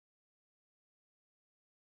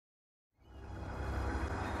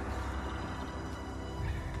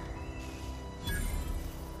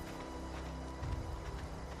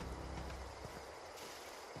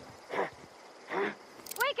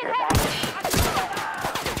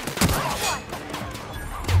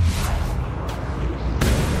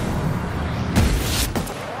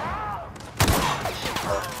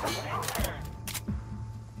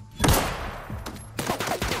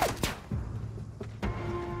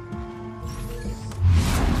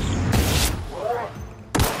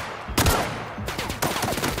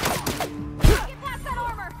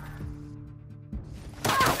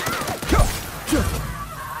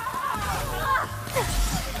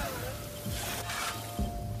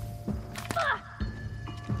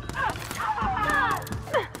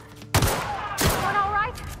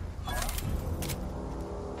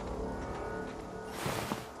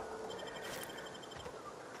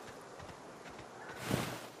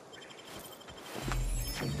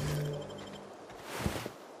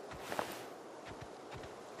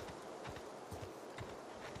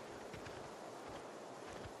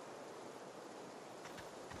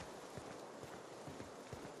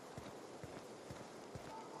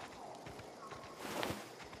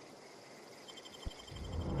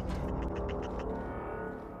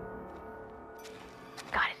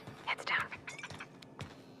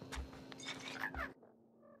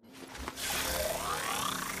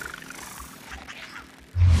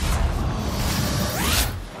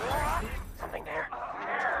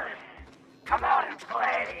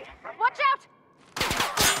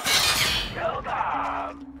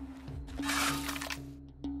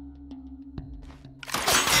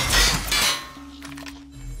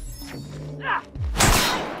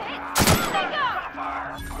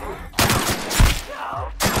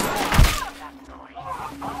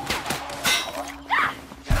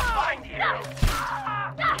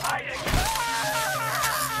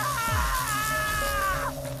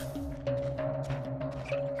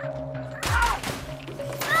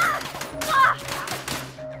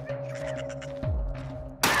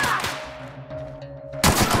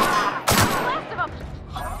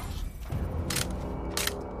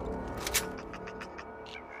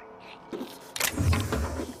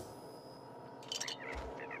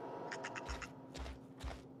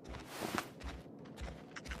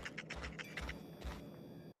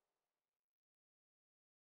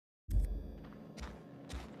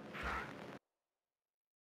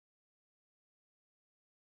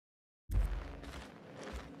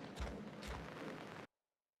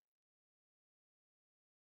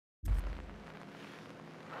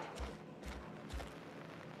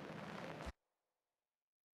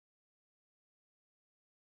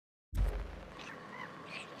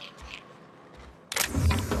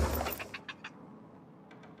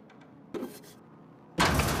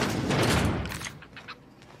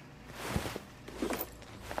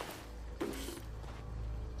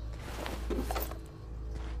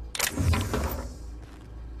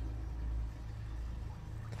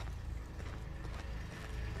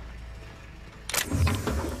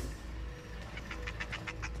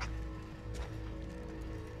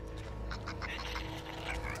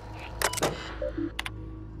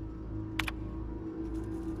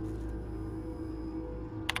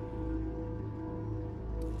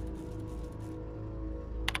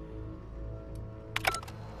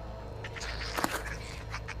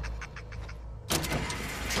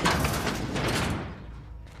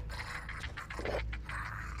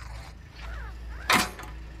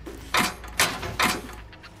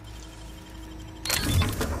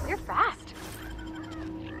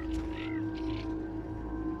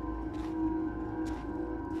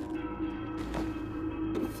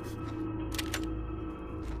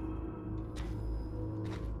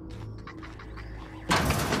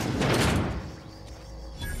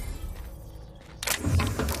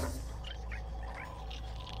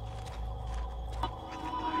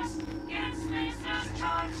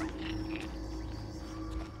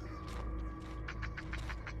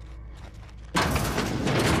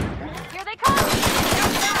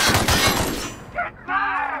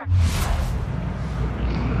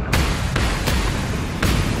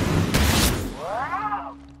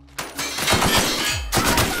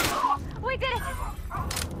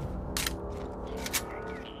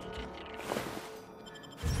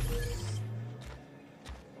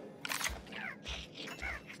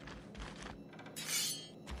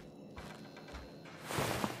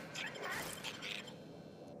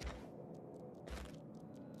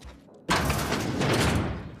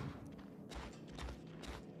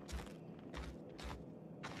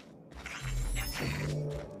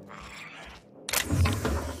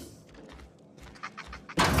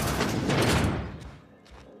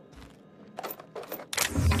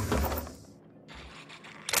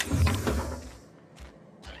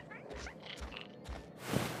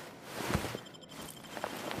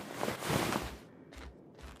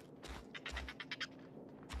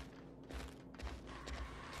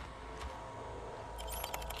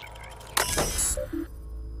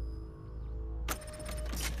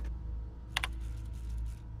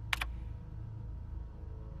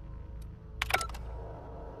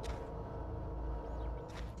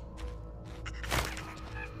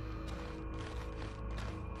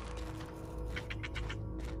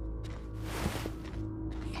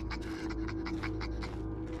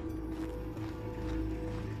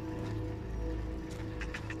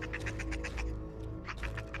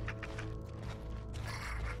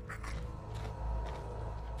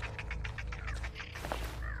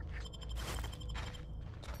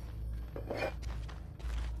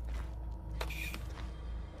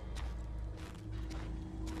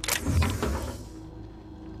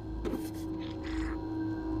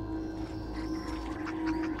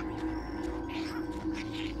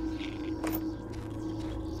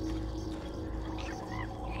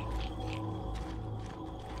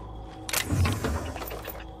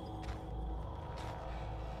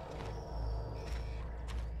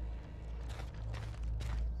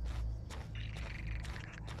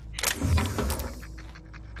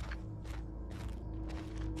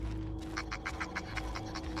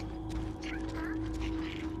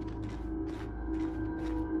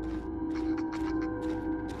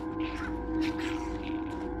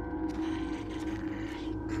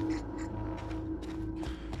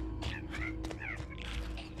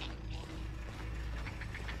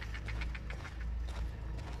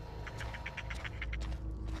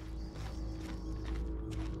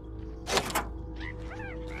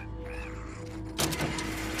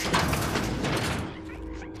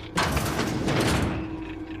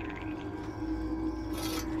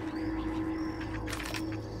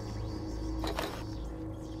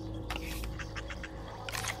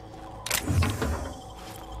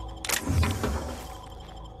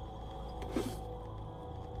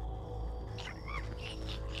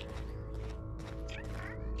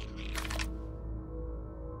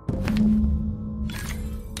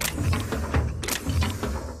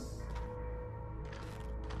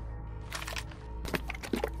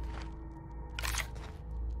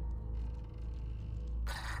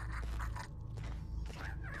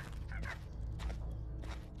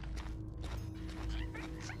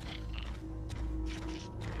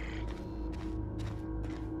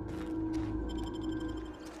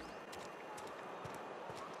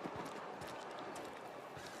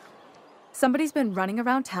Somebody's been running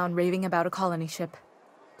around town raving about a colony ship.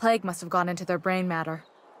 Plague must have gone into their brain matter.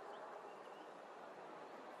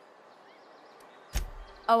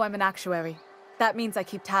 Oh, I'm an actuary. That means I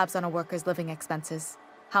keep tabs on a worker's living expenses.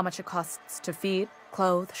 How much it costs to feed,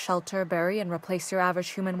 clothe, shelter, bury, and replace your average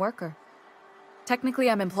human worker. Technically,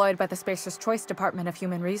 I'm employed by the Spacer's Choice Department of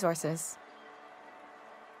Human Resources.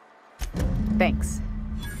 Thanks.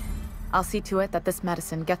 I'll see to it that this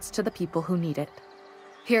medicine gets to the people who need it.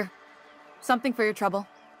 Here, something for your trouble.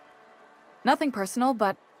 Nothing personal,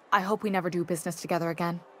 but I hope we never do business together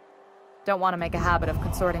again. Don't want to make a habit of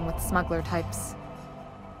consorting with smuggler types.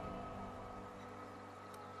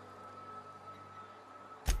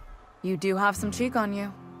 You do have some cheek on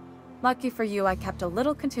you. Lucky for you, I kept a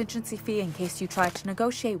little contingency fee in case you tried to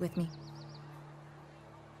negotiate with me.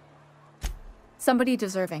 Somebody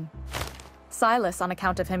deserving. Silas on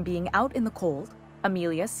account of him being out in the cold.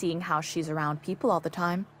 Amelia seeing how she's around people all the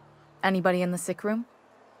time. Anybody in the sick room?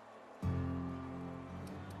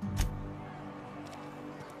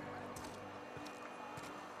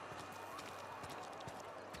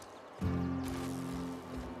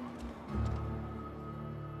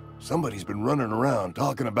 Somebody's been running around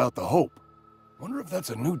talking about the Hope. Wonder if that's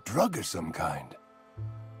a new drug of some kind.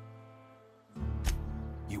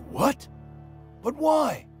 You what? But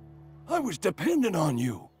why? I was dependent on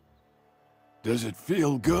you. Does it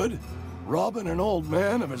feel good, robbing an old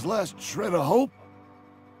man of his last shred of hope?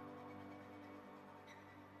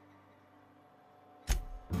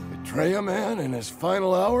 Betray a man in his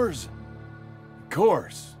final hours? Of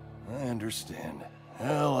course, I understand.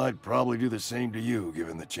 Hell, I'd probably do the same to you,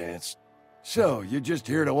 given the chance. So, you just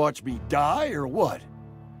here to watch me die, or what?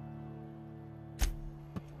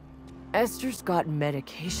 Esther's got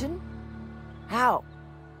medication? How?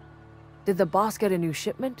 Did the boss get a new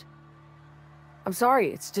shipment? I'm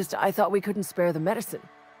sorry, it's just I thought we couldn't spare the medicine.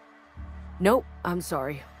 Nope, I'm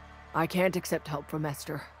sorry. I can't accept help from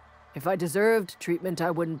Esther. If I deserved treatment, I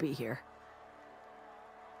wouldn't be here.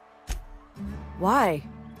 Why?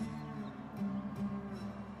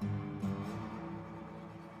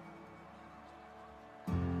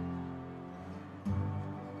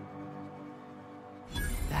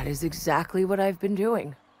 That is exactly what I've been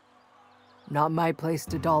doing. Not my place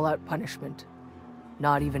to dole out punishment.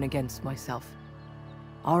 Not even against myself.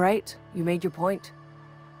 All right, you made your point.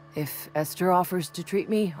 If Esther offers to treat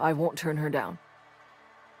me, I won't turn her down.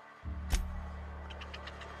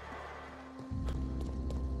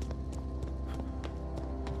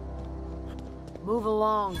 Move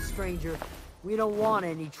along, stranger. We don't want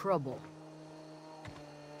any trouble.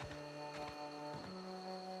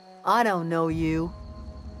 I don't know you.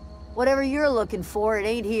 Whatever you're looking for, it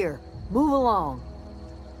ain't here. Move along.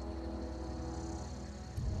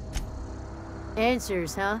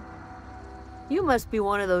 Answers, huh? You must be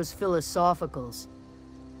one of those philosophicals.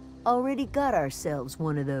 Already got ourselves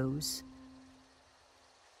one of those.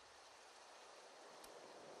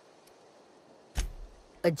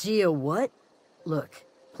 A Geo what? Look,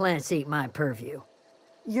 plants ain't my purview.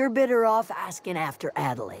 You're better off asking after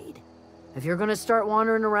Adelaide. If you're gonna start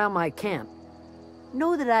wandering around my camp,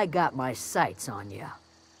 know that I got my sights on you.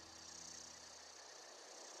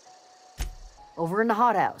 Over in the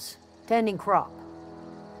hothouse, tending crop.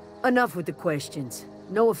 Enough with the questions.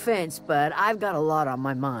 No offense, but I've got a lot on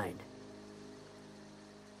my mind.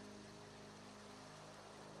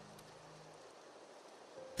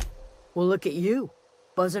 Well, look at you,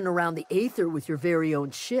 buzzing around the Aether with your very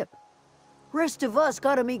own ship. Rest of us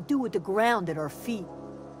gotta make do with the ground at our feet.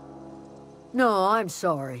 No, I'm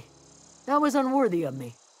sorry. That was unworthy of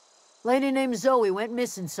me. Lady named Zoe went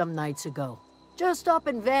missing some nights ago. Just up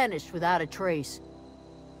and vanished without a trace.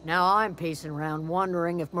 Now I'm pacing around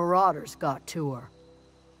wondering if marauders got to her.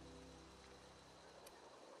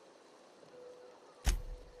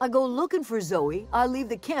 I go looking for Zoe, I leave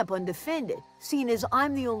the camp undefended, seeing as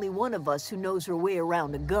I'm the only one of us who knows her way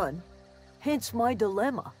around a gun. Hence my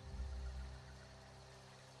dilemma.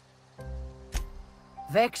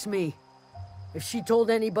 Vex me. If she told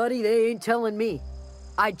anybody, they ain't telling me.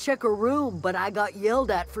 I'd check her room, but I got yelled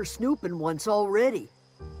at for snooping once already.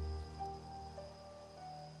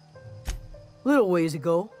 Little ways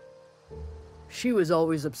ago, she was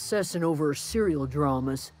always obsessing over her serial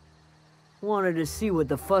dramas. Wanted to see what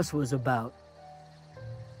the fuss was about.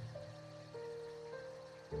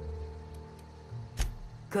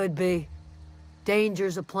 Could be.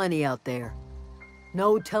 Dangers aplenty out there.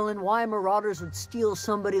 No telling why marauders would steal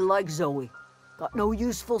somebody like Zoe. Got no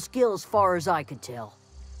useful skills far as I could tell.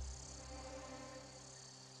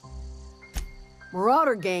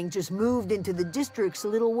 Marauder gang just moved into the districts a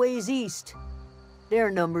little ways east. Their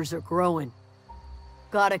numbers are growing.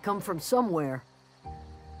 Gotta come from somewhere.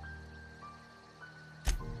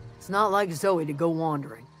 It's not like Zoe to go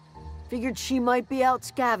wandering. Figured she might be out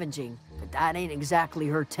scavenging, but that ain't exactly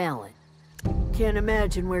her talent. Can't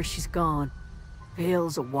imagine where she's gone.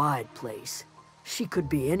 Vale's a wide place. She could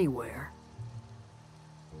be anywhere.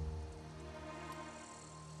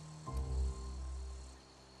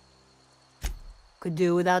 Could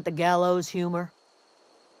do without the gallows humor.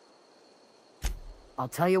 I'll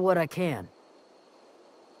tell you what I can.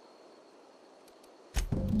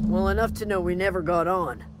 Well, enough to know we never got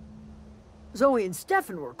on. Zoe and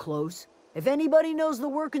Stefan were close. If anybody knows the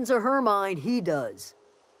workings of her mind, he does.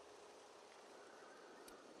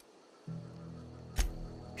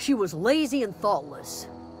 She was lazy and thoughtless,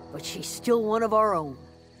 but she's still one of our own.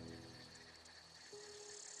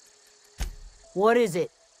 What is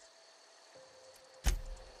it?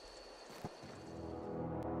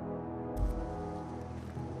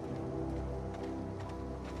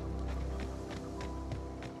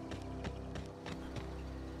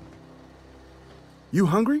 You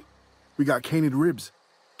hungry? We got canid ribs,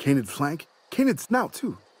 canid flank, canid snout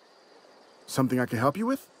too. Something I can help you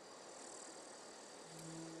with?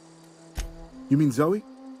 You mean Zoe?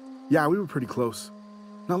 Yeah, we were pretty close.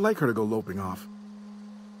 Not like her to go loping off.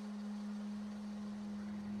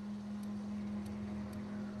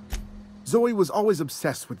 Zoe was always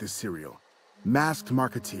obsessed with this cereal. Masked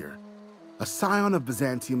Marketeer. A scion of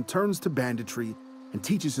Byzantium turns to banditry and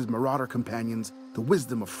teaches his marauder companions the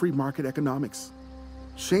wisdom of free market economics.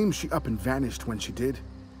 Shame she up and vanished when she did.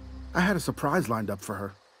 I had a surprise lined up for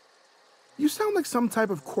her. You sound like some type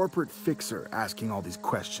of corporate fixer asking all these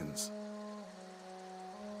questions.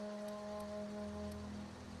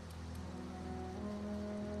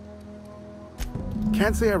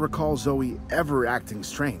 Can't say I recall Zoe ever acting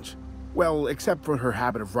strange. Well, except for her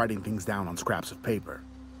habit of writing things down on scraps of paper.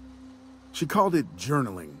 She called it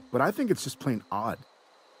journaling, but I think it's just plain odd.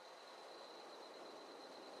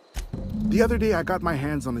 The other day, I got my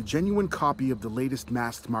hands on a genuine copy of the latest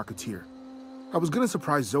Masked Marketeer. I was gonna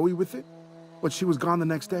surprise Zoe with it, but she was gone the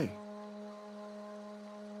next day.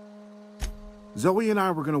 Zoe and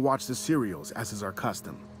I were gonna watch the serials, as is our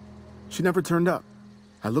custom. She never turned up.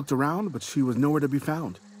 I looked around, but she was nowhere to be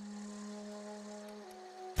found.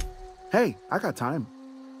 Hey, I got time.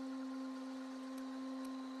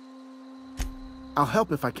 I'll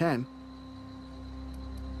help if I can.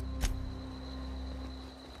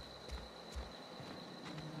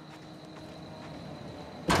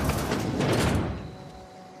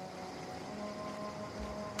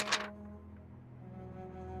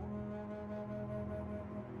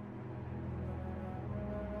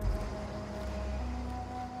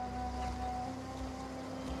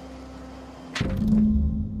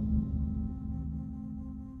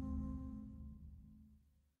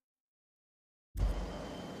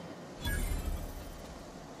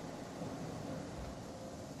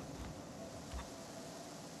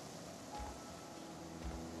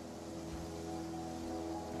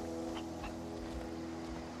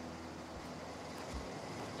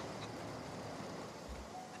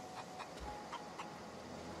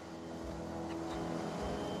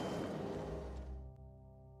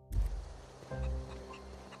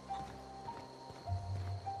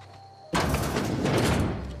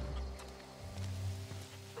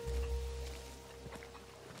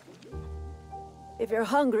 If you're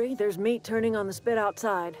hungry, there's meat turning on the spit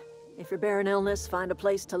outside. If you're bearing illness, find a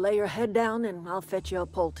place to lay your head down and I'll fetch you a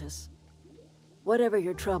poultice. Whatever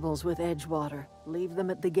your troubles with Edgewater, leave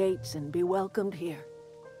them at the gates and be welcomed here.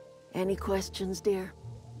 Any questions, dear?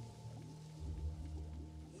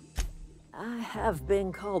 I have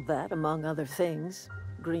been called that, among other things.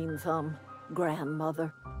 Green Thumb,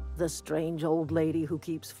 grandmother, the strange old lady who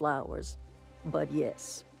keeps flowers. But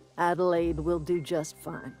yes, Adelaide will do just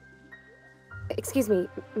fine. Excuse me,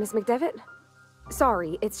 Miss McDevitt?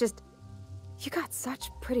 Sorry, it's just... You got such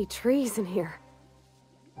pretty trees in here.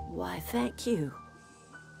 Why, thank you.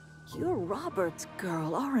 You're Robert's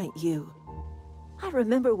girl, aren't you? I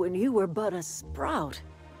remember when you were but a sprout.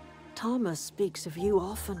 Thomas speaks of you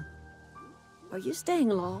often. Are you staying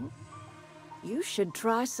long? You should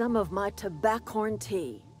try some of my tobaccorn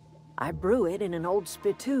tea. I brew it in an old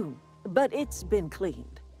spittoon, but it's been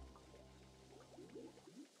cleaned.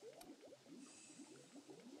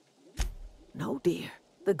 No, dear.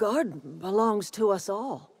 The garden belongs to us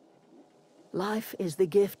all. Life is the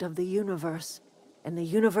gift of the universe, and the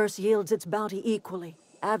universe yields its bounty equally,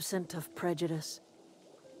 absent of prejudice.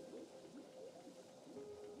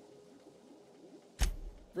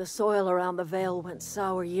 The soil around the Vale went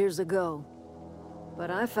sour years ago,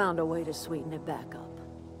 but I found a way to sweeten it back up.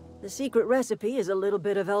 The secret recipe is a little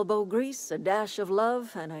bit of elbow grease, a dash of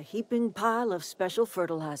love, and a heaping pile of special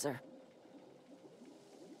fertilizer.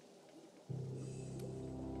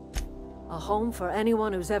 A home for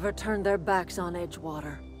anyone who's ever turned their backs on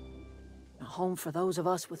Edgewater. A home for those of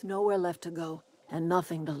us with nowhere left to go and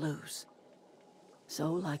nothing to lose.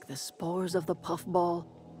 So, like the spores of the puffball,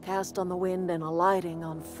 cast on the wind and alighting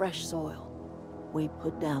on fresh soil, we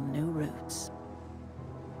put down new roots.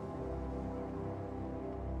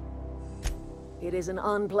 It is an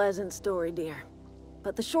unpleasant story, dear.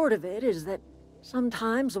 But the short of it is that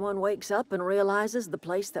sometimes one wakes up and realizes the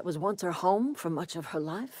place that was once her home for much of her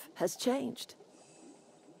life has changed.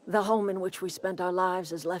 The home in which we spent our lives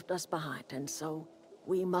has left us behind, and so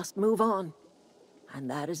we must move on. And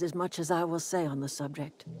that is as much as I will say on the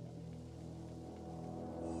subject.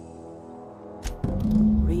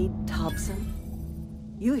 Reed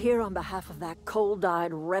Thompson, you here on behalf of that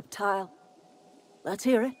cold-eyed reptile? Let's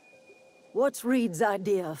hear it. What's Reed's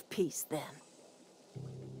idea of peace, then?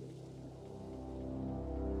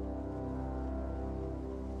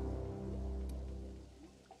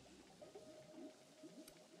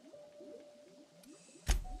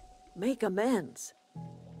 Make amends?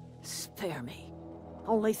 Spare me.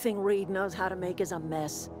 Only thing Reed knows how to make is a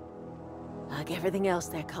mess. Like everything else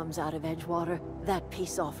that comes out of Edgewater, that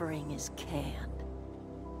peace offering is canned.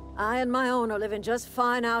 I and my own are living just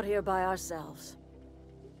fine out here by ourselves.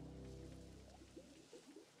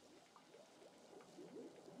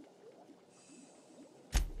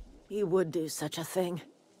 He would do such a thing.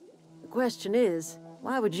 The question is,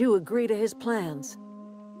 why would you agree to his plans?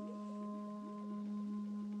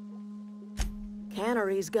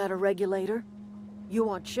 Cannery's got a regulator. You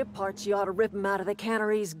want ship parts, you ought to rip them out of the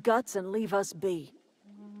cannery's guts and leave us be.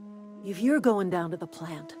 If you're going down to the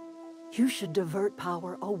plant, you should divert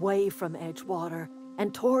power away from Edgewater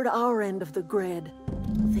and toward our end of the grid.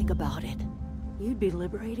 Think about it. You'd be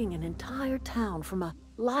liberating an entire town from a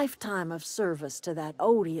lifetime of service to that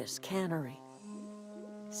odious cannery.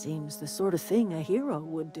 Seems the sort of thing a hero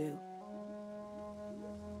would do.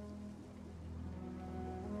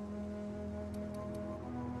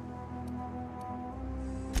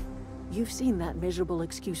 You've seen that miserable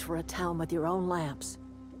excuse for a town with your own lamps.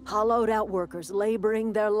 Hollowed-out workers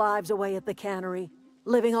laboring their lives away at the cannery,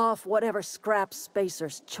 living off whatever scrap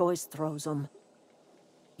Spacer's choice throws them.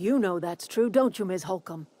 You know that's true, don't you, Ms.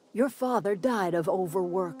 Holcomb? Your father died of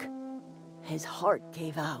overwork. His heart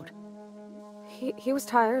gave out. He was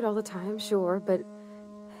tired all the time, sure, but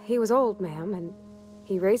he was old, ma'am, and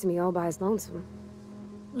he raised me all by his lonesome.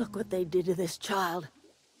 Look what they did to this child.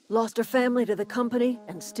 Lost her family to the company,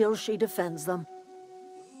 and still she defends them.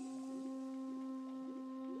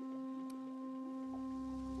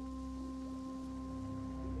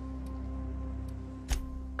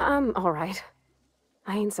 I'm all right.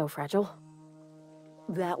 I ain't so fragile.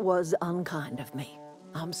 That was unkind of me.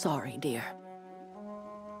 I'm sorry, dear.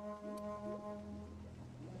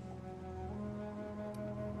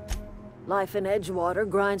 Life in Edgewater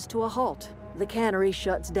grinds to a halt. The cannery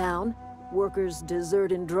shuts down, workers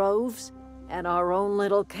desert in droves, and our own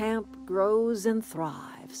little camp grows and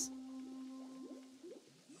thrives.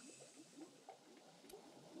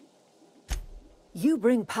 You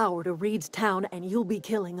bring power to Reed's town and you'll be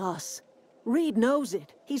killing us. Reed knows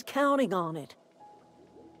it. He's counting on it.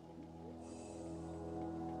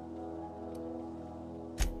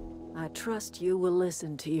 I trust you will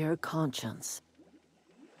listen to your conscience.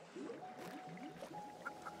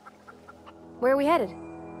 Where are we headed?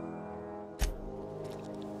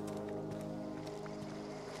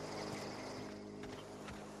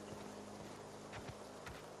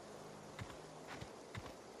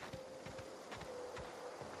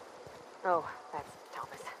 Oh, that's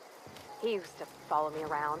Thomas. He used to follow me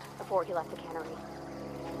around before he left the cannery.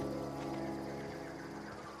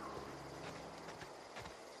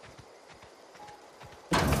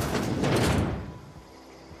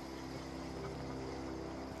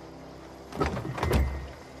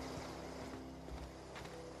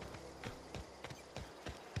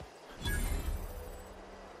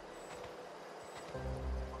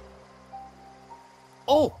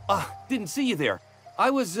 Oh, didn't see you there. I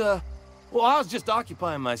was just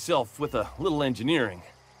occupying myself with a little engineering.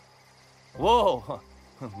 Whoa,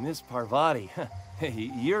 Miss Parvati.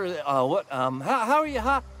 Hey, you're, what, how are you?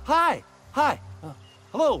 Hi,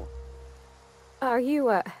 hello. Are you,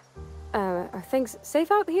 are things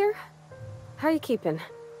safe out here? How are you keeping?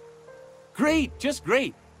 Great, just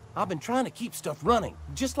great. I've been trying to keep stuff running,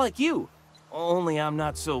 just like you. Only I'm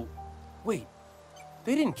not so... Wait,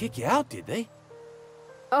 they didn't kick you out, did they?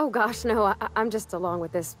 Oh gosh, no, I'm just along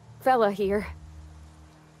with this fella here.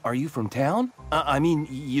 Are you from town? I mean,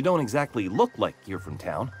 you don't exactly look like you're from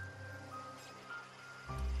town.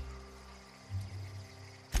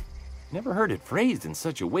 Never heard it phrased in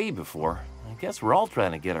such a way before. I guess we're all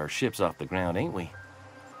trying to get our ships off the ground, ain't we?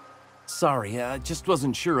 Sorry, I just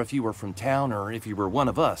wasn't sure if you were from town or if you were one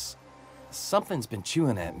of us. Something's been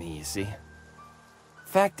chewing at me, you see.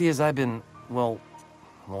 Fact is, I've been, well,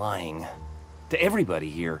 lying. To everybody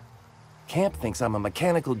here. Camp thinks I'm a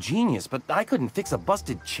mechanical genius, but I couldn't fix a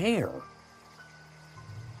busted chair.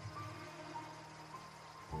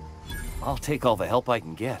 I'll take all the help I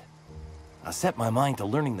can get. I set my mind to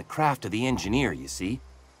learning the craft of the engineer, you see.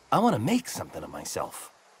 I want to make something of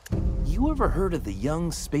myself. You ever heard of the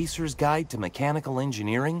Young Spacer's Guide to Mechanical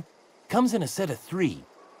Engineering? Comes in a set of 3.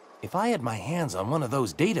 If I had my hands on one of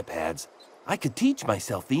those data pads, I could teach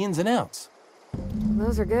myself the ins and outs.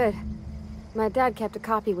 Those are good. My dad kept a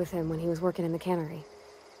copy with him when he was working in the cannery.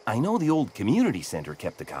 I know the old community center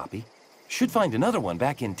kept a copy. Should find another one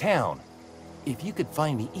back in town. If you could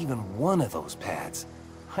find me even one of those pads,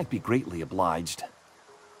 I'd be greatly obliged.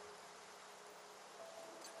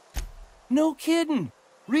 No kidding!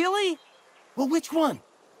 Really? Well, which one?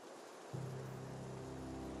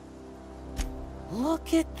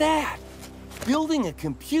 Look at that! Building a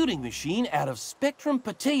computing machine out of Spectrum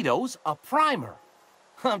potatoes, a primer.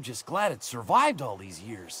 I'm just glad it survived all these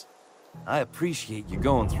years. I appreciate you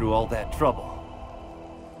going through all that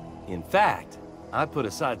trouble. In fact, I put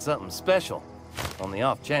aside something special, on the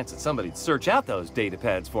off chance that somebody'd search out those data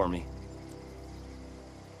pads for me.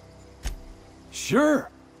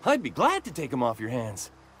 Sure, I'd be glad to take them off your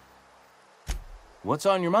hands. What's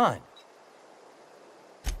on your mind?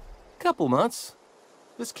 Couple months.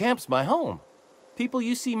 This camp's my home. People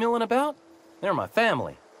you see milling about, they're my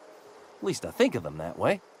family. At least I think of them that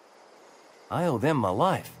way. I owe them my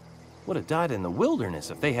life. Would have died in the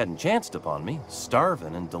wilderness if they hadn't chanced upon me,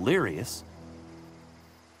 starving and delirious.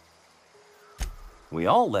 We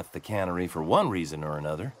all left the cannery for one reason or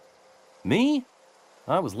another. Me?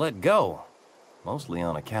 I was let go, mostly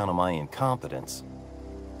on account of my incompetence.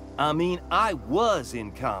 I mean, I was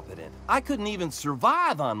incompetent. I couldn't even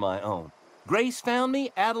survive on my own. Grace found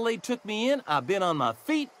me, Adelaide took me in, I've been on my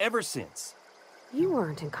feet ever since. You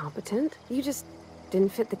weren't incompetent. You just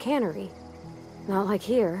didn't fit the cannery. Not like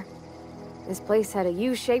here. This place had a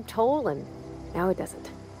U-shaped hole, and now it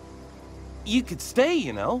doesn't. You could stay,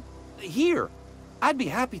 you know. Here. I'd be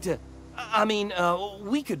happy to... I mean,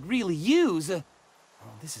 we could really use... oh,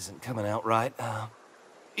 this isn't coming out right.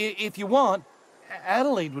 If you want,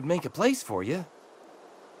 Adelaide would make a place for you.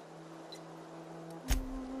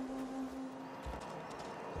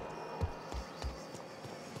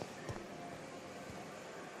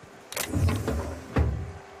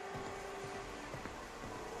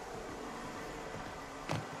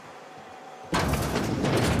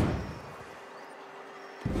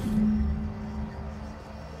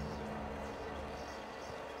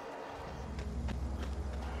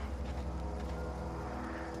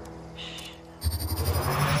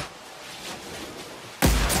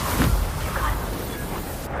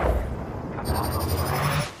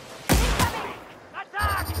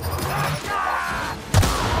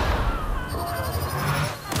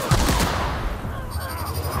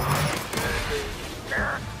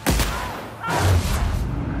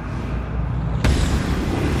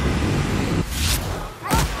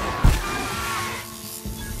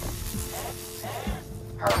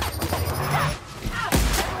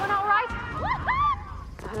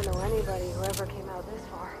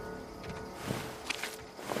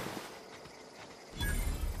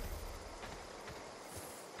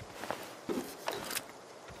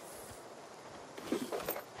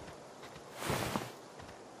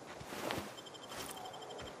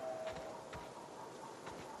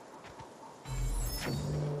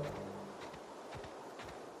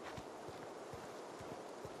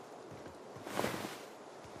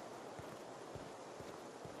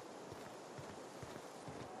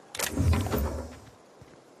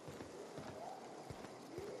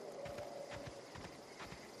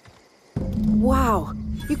 Wow,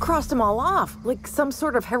 you crossed them all off, like some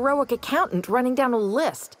sort of heroic accountant running down a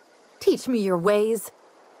list. Teach me your ways.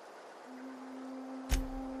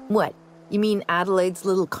 What, you mean Adelaide's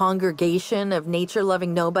little congregation of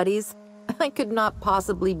nature-loving nobodies? I could not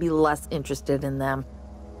possibly be less interested in them.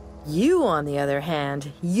 You, on the other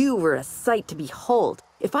hand, you were a sight to behold.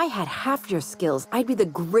 If I had half your skills, I'd be the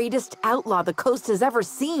greatest outlaw the coast has ever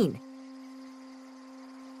seen.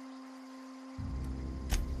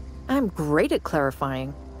 I'm great at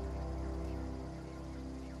clarifying.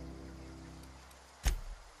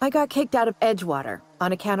 I got kicked out of Edgewater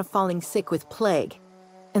on account of falling sick with plague.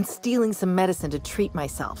 and stealing some medicine to treat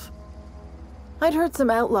myself. I'd heard some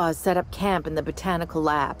outlaws set up camp in the Botanical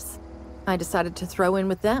labs. I decided to throw in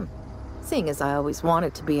with them, seeing as I always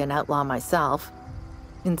wanted to be an outlaw myself.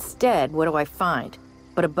 Instead, what do I find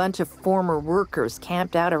but a bunch of former workers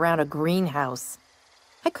camped out around a greenhouse?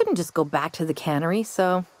 I couldn't just go back to the cannery,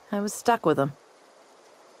 so I was stuck with them.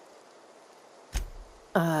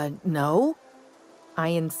 No. I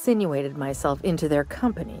insinuated myself into their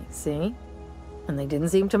company, see? And they didn't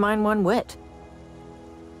seem to mind one whit.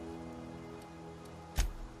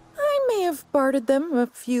 I may have bartered them a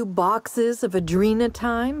few boxes of Adrena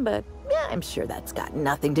time, but yeah, I'm sure that's got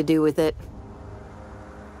nothing to do with it.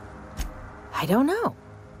 I don't know.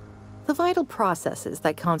 The vital processes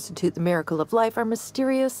that constitute the miracle of life are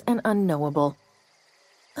mysterious and unknowable.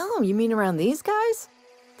 Oh, you mean around these guys?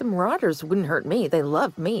 The Marauders wouldn't hurt me. They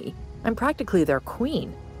love me. I'm practically their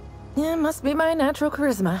queen. Yeah, must be my natural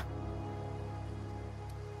charisma.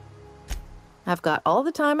 I've got all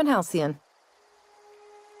the time in Halcyon.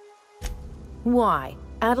 Why?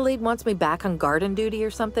 Adelaide wants me back on garden duty or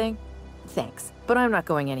something? Thanks, but I'm not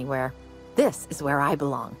going anywhere. This is where I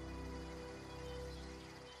belong.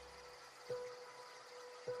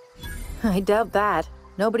 I doubt that.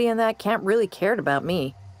 Nobody in that camp really cared about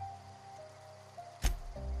me.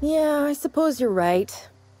 Yeah, I suppose you're right.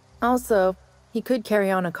 Also, he could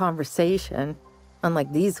carry on a conversation,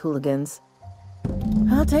 unlike these hooligans.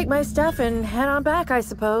 I'll take my stuff and head on back, I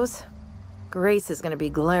suppose. Grace is going to be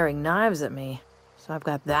glaring knives at me, so I've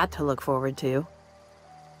got that to look forward to.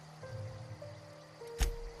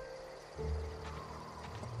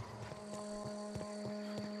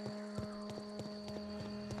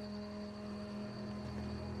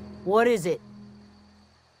 What is it?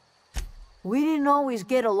 We didn't always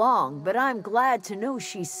get along, but I'm glad to know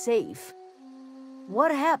she's safe.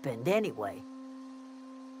 What happened, anyway?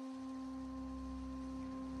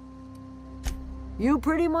 You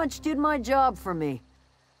pretty much did my job for me.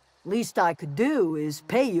 Least I could do is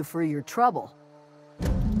pay you for your trouble.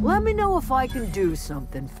 Let me know if I can do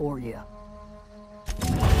something for you.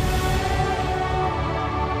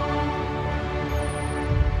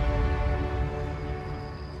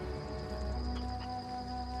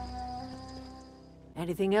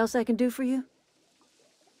 Anything else I can do for you?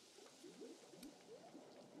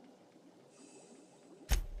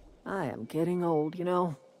 I am getting old, you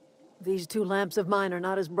know. These two lamps of mine are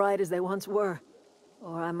not as bright as they once were.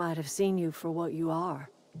 Or I might have seen you for what you are.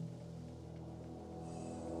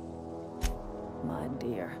 My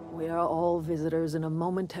dear, we are all visitors in a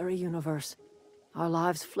momentary universe. Our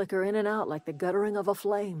lives flicker in and out like the guttering of a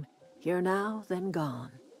flame. Here now, then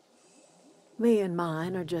gone. Me and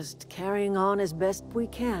mine are just carrying on as best we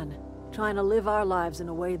can, trying to live our lives in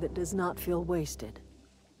a way that does not feel wasted.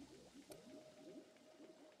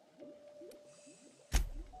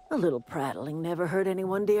 A little prattling never hurt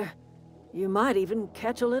anyone, dear. You might even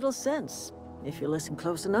catch a little sense, if you listen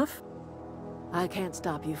close enough. I can't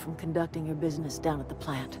stop you from conducting your business down at the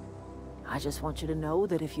plant. I just want you to know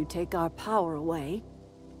that if you take our power away,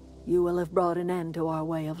 you will have brought an end to our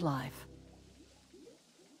way of life.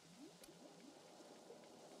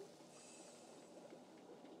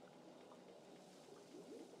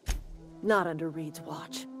 Not under Reed's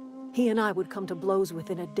watch. He and I would come to blows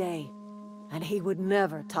within a day, and he would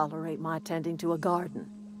never tolerate my tending to a garden.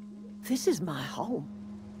 This is my home.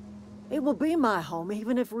 It will be my home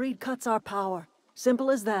even if Reed cuts our power.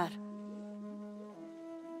 Simple as that.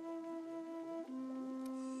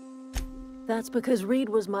 That's because Reed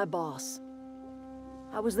was my boss.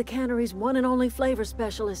 I was the cannery's one and only flavor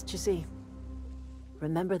specialist, you see.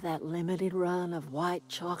 Remember that limited run of white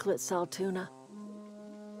chocolate saltuna?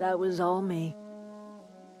 That was all me.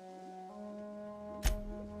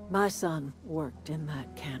 My son worked in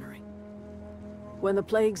that cannery. When the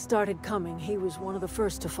plague started coming, he was one of the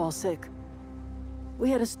first to fall sick. We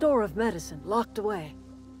had a store of medicine locked away,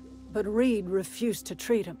 but Reed refused to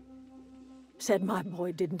treat him. Said my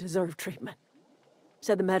boy didn't deserve treatment.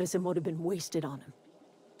 Said the medicine would have been wasted on him.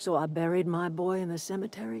 So I buried my boy in the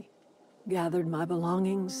cemetery, gathered my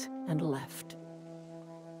belongings, and left.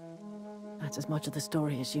 That's as much of the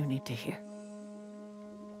story as you need to hear.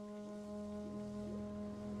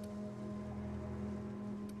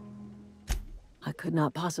 I could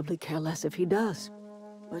not possibly care less if he does,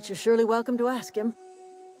 but you're surely welcome to ask him.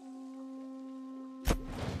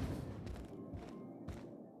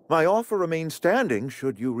 My offer remains standing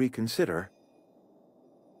should you reconsider.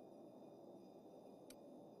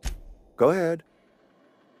 Go ahead.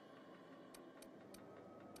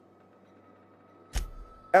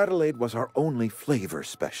 Adelaide was our only flavor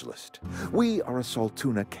specialist. We are a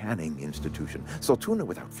Saltuna canning institution. Saltuna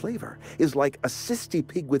without flavor is like a cysty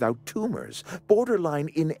pig without tumors, borderline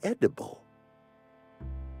inedible.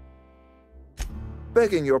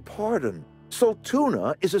 Begging your pardon,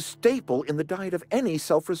 Saltuna is a staple in the diet of any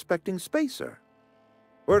self-respecting spacer.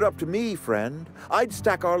 Were it up to me, friend, I'd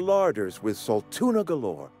stack our larders with Saltuna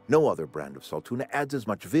galore. No other brand of Saltuna adds as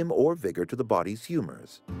much vim or vigor to the body's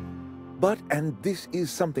humors. But, and this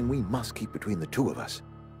is something we must keep between the two of us,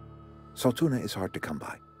 Saltuna is hard to come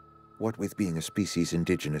by, what with being a species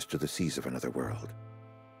indigenous to the seas of another world.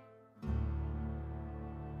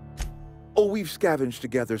 Oh, we've scavenged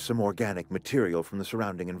together some organic material from the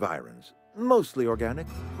surrounding environs. Mostly organic,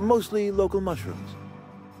 mostly local mushrooms.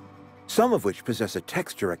 Some of which possess a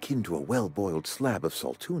texture akin to a well-boiled slab of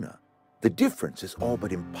Saltuna. The difference is all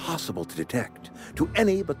but impossible to detect to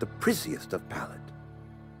any but the prissiest of palate.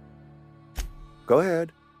 Go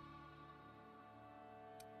ahead.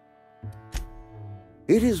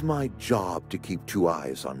 It is my job to keep two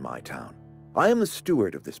eyes on my town. I am the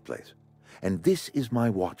steward of this place, and this is my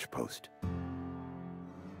watch post.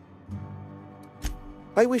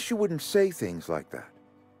 I wish you wouldn't say things like that.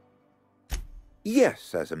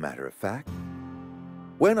 Yes, as a matter of fact.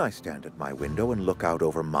 When I stand at my window and look out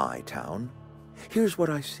over my town, here's what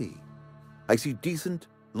I see. I see decent,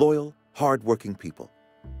 loyal, hard-working people.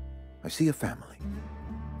 I see a family.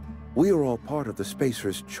 We are all part of the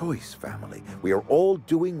Spacer's Choice family. We are all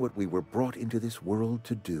doing what we were brought into this world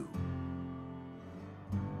to do.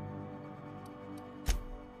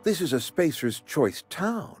 This is a Spacer's Choice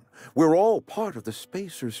town. We're all part of the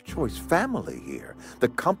Spacer's Choice family here. The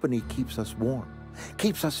company keeps us warm,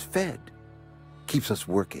 keeps us fed, keeps us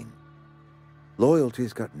working.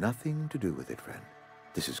 Loyalty's got nothing to do with it, friend.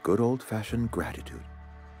 This is good old-fashioned gratitude.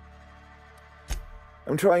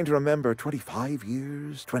 I'm trying to remember 25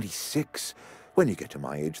 years, 26. When you get to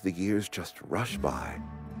my age, the years just rush by.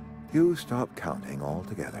 You stop counting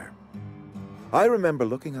altogether. I remember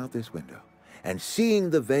looking out this window and seeing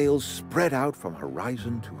the veils spread out from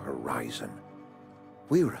horizon to horizon.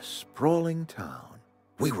 We were a sprawling town.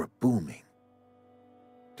 We were booming.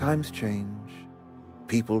 Times change,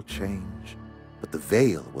 people change, but the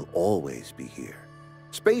veil will always be here.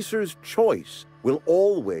 Spacer's Choice will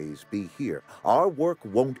always be here. Our work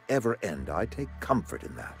won't ever end. I take comfort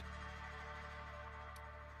in that.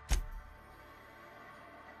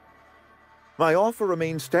 My offer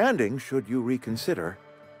remains standing should you reconsider.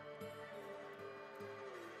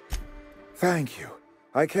 Thank you.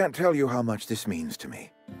 I can't tell you how much this means to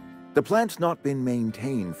me. The plant's not been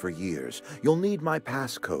maintained for years. You'll need my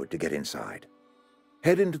passcode to get inside.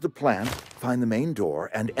 Head into the plant, find the main door,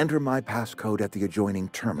 and enter my passcode at the adjoining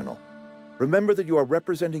terminal. Remember that you are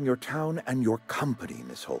representing your town and your company,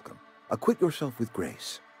 Miss Holcomb. Acquit yourself with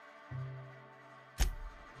grace.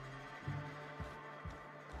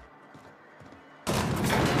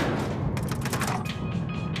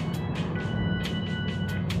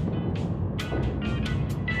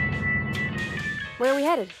 Where are we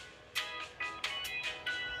headed?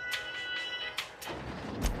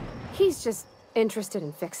 He's just interested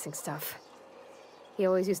in fixing stuff. He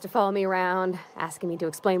always used to follow me around, asking me to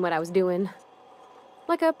explain what I was doing.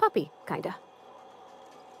 Like a puppy, kinda.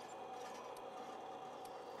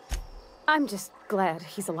 I'm just glad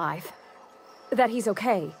he's alive. That he's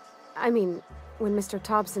okay. I mean, when Mr.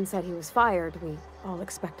 Thompson said he was fired, we all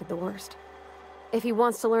expected the worst. If he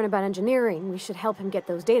wants to learn about engineering, we should help him get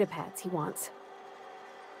those data pads he wants.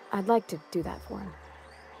 I'd like to do that for him.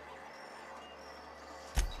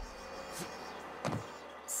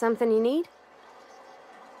 Something you need?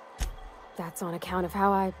 That's on account of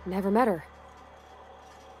how I never met her.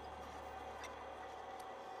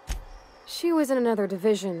 She was in another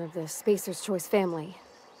division of the Spacer's Choice family.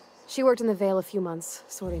 She worked in the Vale a few months,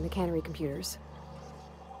 sorting the cannery computers.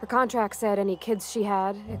 Her contract said any kids she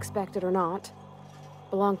had, expected or not,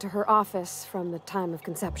 belonged to her office from the time of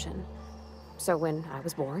conception. So when I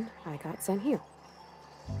was born, I got sent here.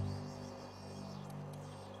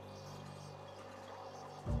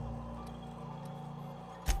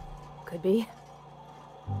 Could be.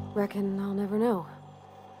 Reckon I'll never know.